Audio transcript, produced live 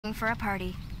looking for a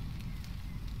party.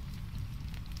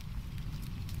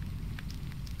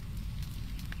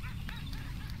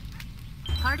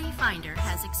 Party Finder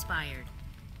has expired.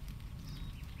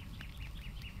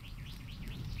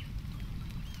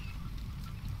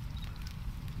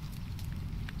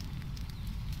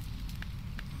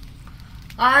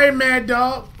 Alright, Mad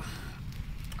Dog.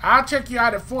 I'll check you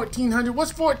out at 1400.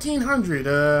 What's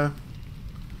 1400?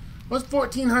 What's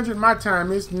 1400 my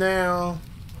time? It's now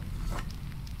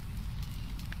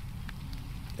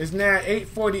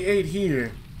 8:48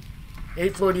 here.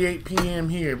 8:48 p.m.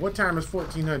 here. What time is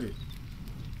 1400?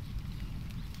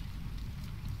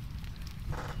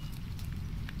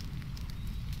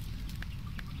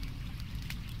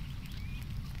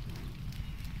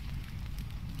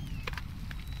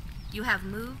 You have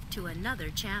moved to another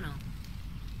channel.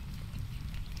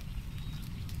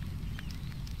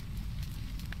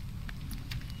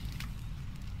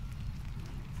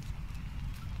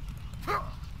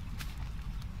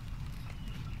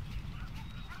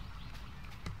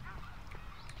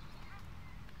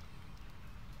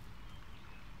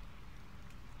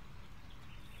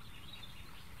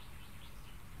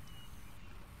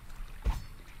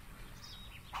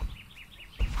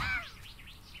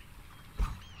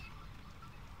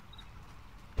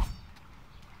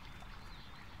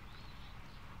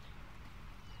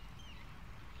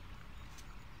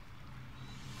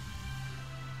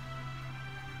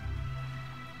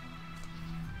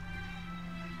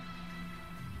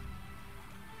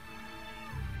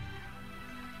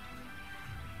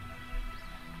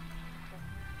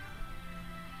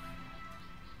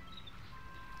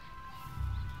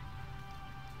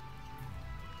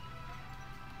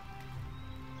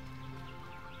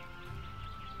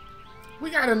 We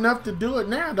got enough to do it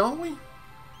now, don't we?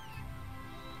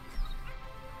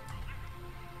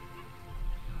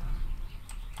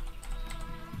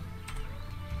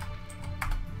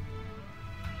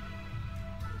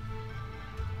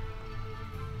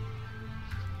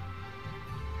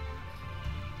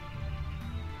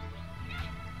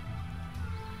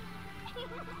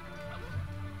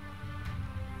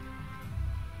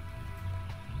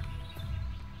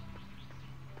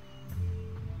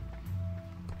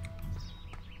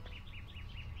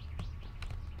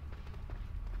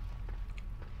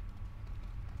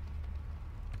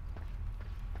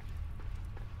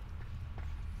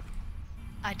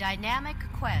 A dynamic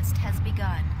quest has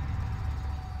begun.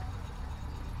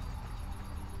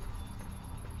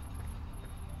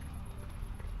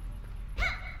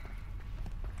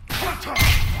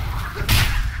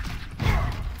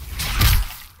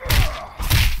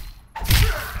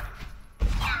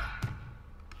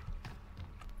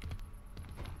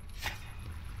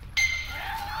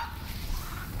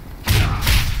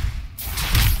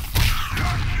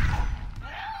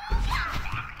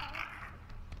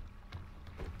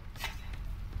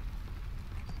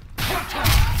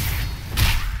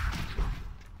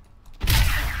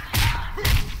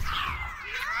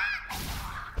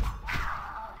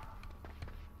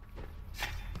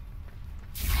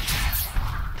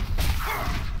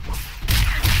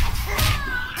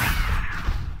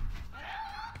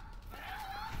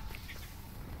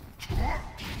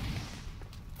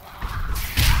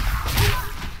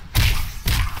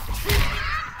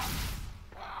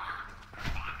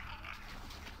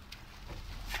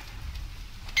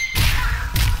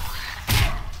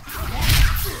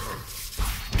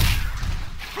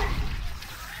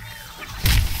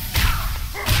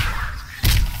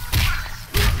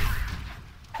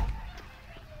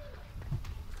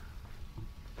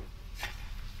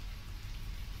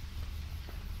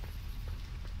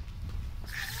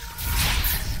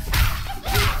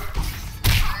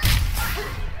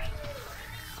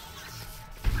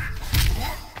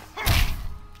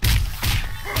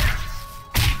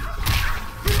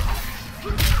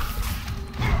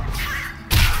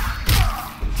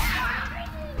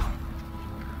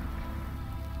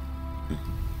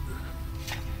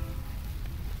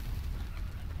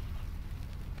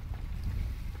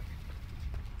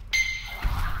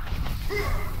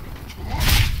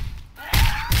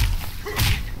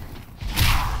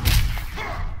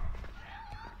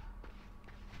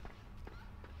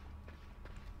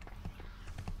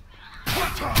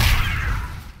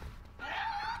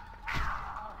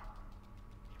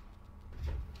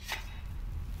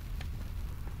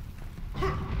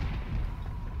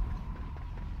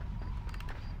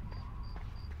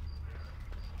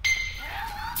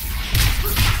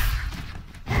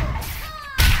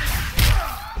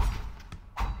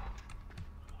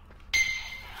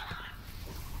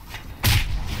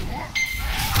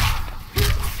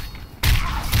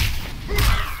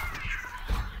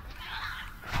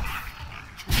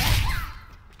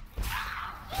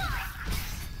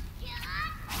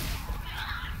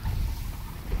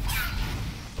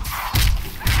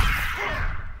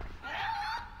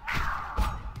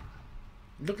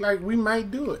 Look like we might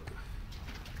do it.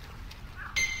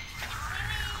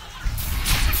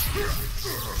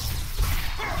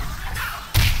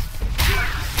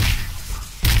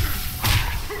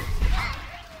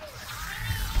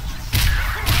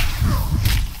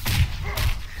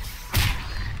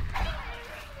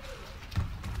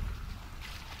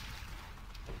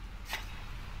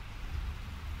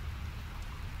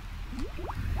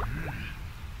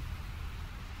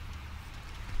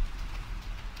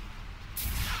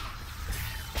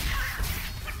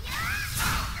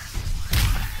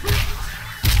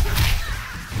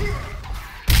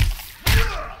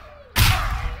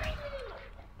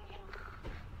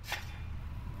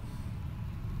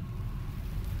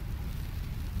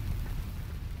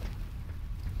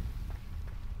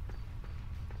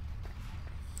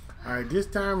 Alright, this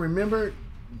time remember,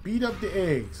 beat up the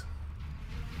eggs.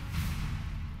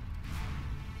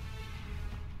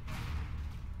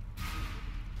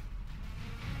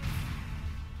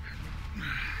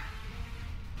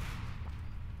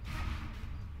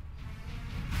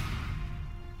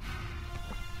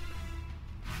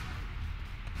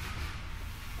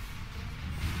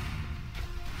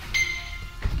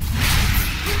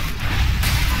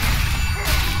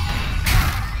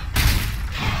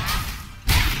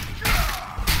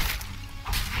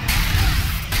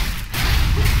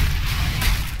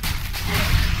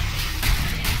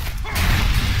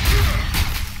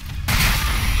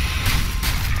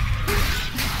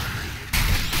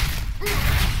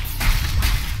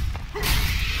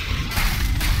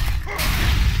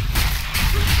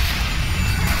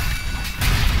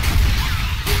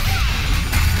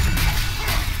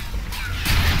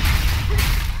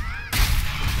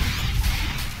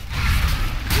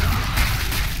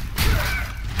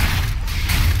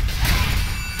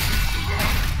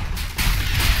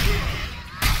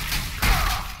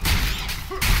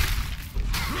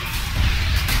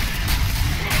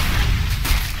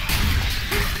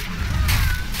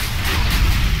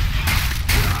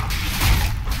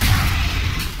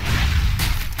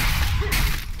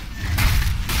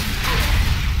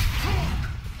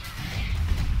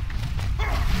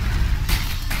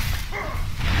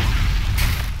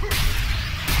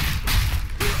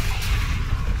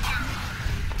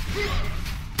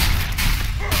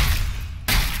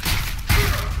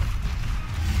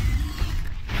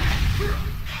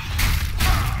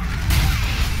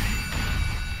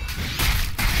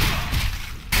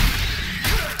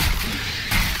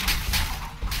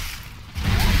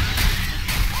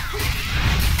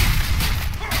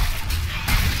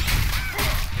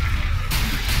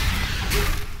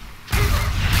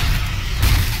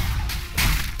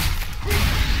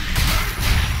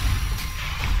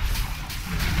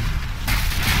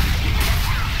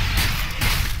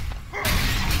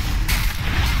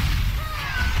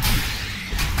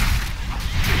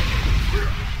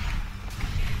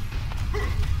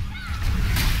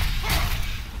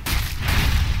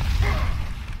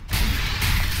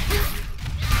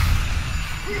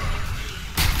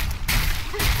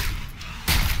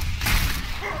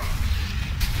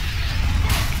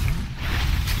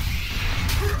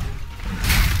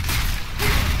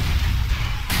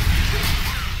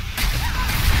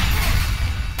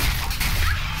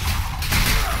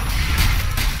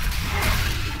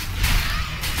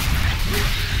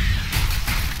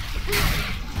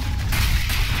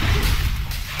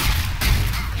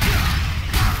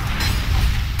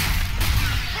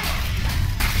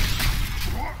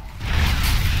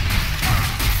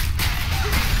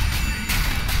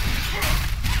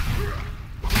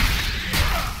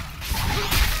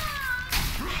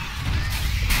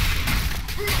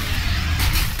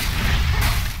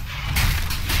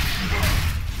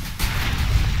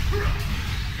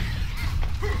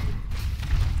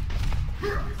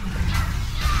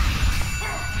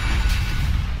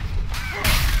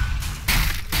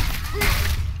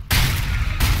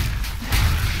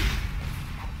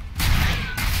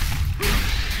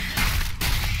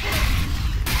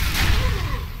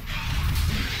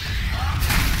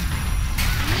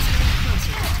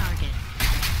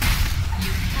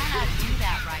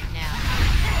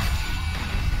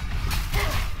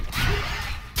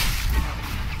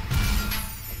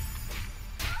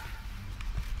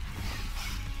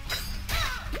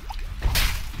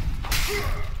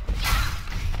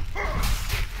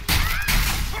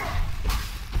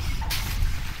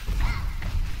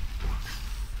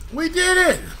 We did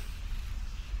it!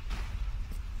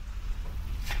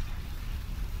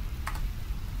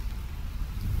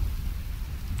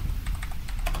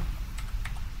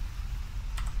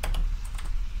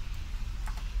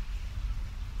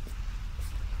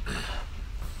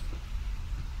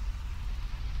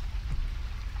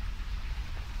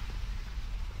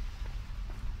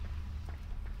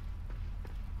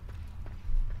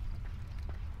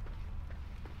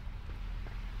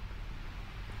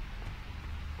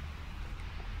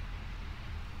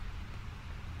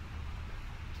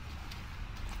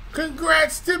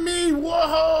 Congrats to me.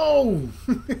 Whoa.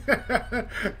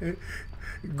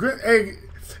 Hey,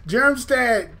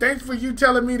 Germstad, thanks for you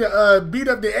telling me to beat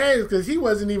up the eggs, because he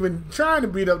wasn't even trying to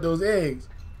beat up those eggs.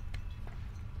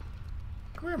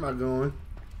 Where am I going?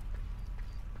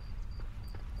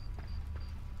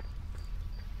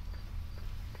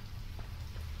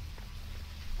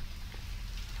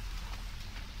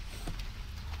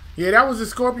 Yeah, that was the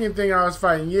scorpion thing I was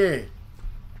fighting, yeah.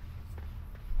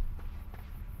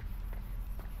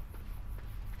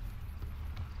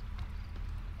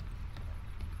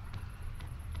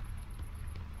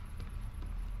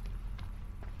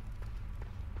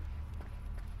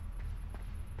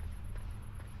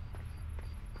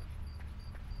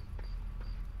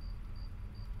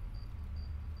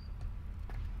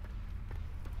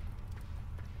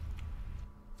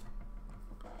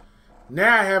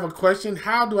 Now I have a question.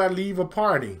 How do I leave a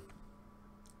party?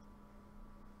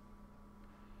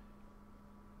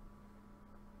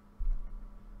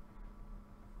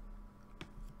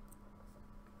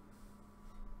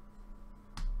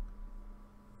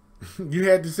 You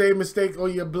had the same mistake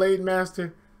on your Blade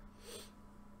Master?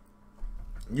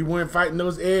 You weren't fighting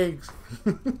those eggs?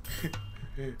 Them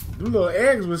little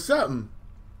eggs was something.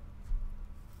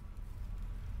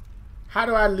 How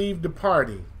do I leave the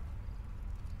party?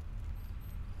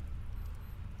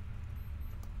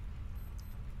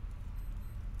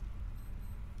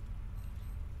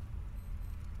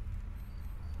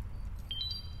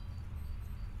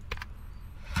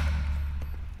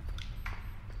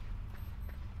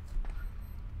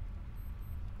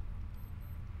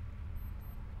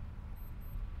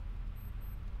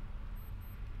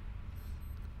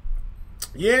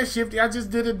 Yeah, Shifty, I just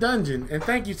did a dungeon. And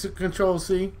thank you to Control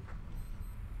C.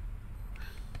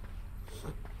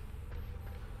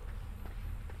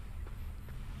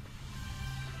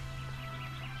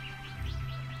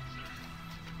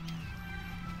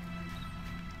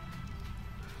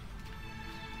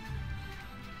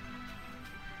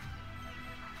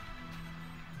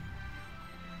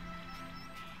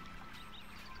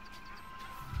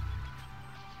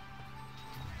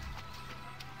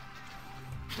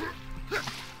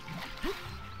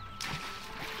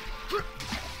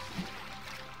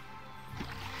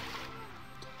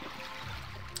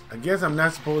 I guess I'm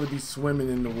not supposed to be swimming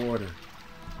in the water.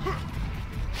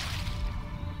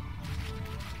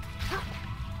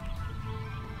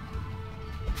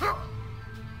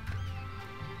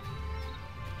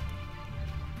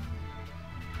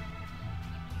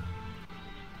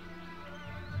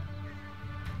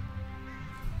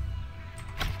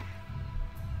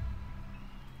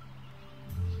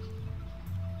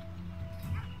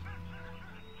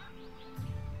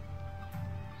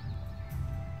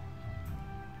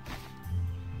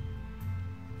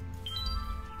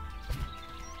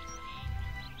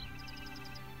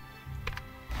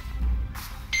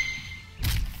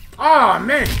 Oh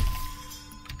man!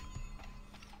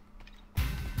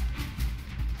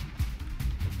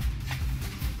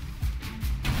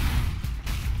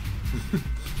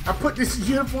 I put this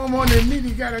uniform on and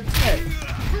immediately got attacked.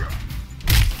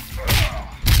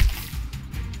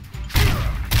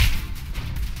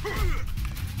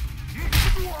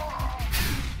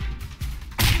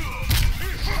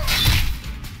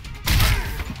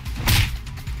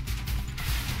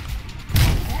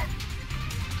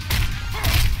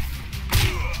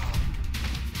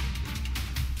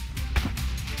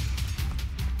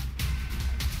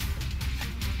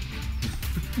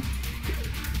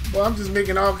 Well, I'm just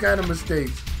making all kind of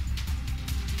mistakes.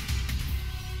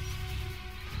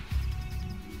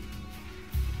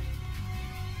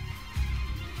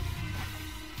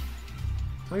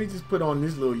 Let me just put on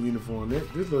this little uniform. This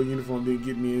little uniform didn't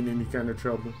get me in any kind of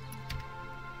trouble.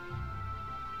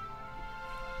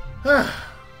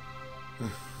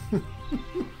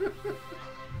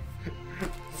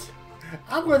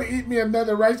 I'm going to eat me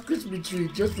another Rice Krispie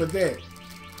treat just for that.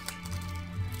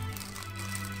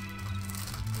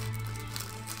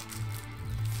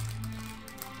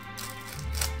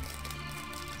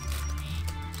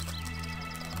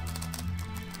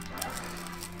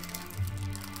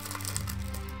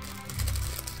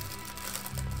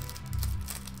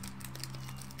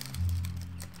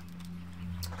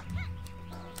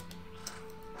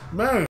 Man.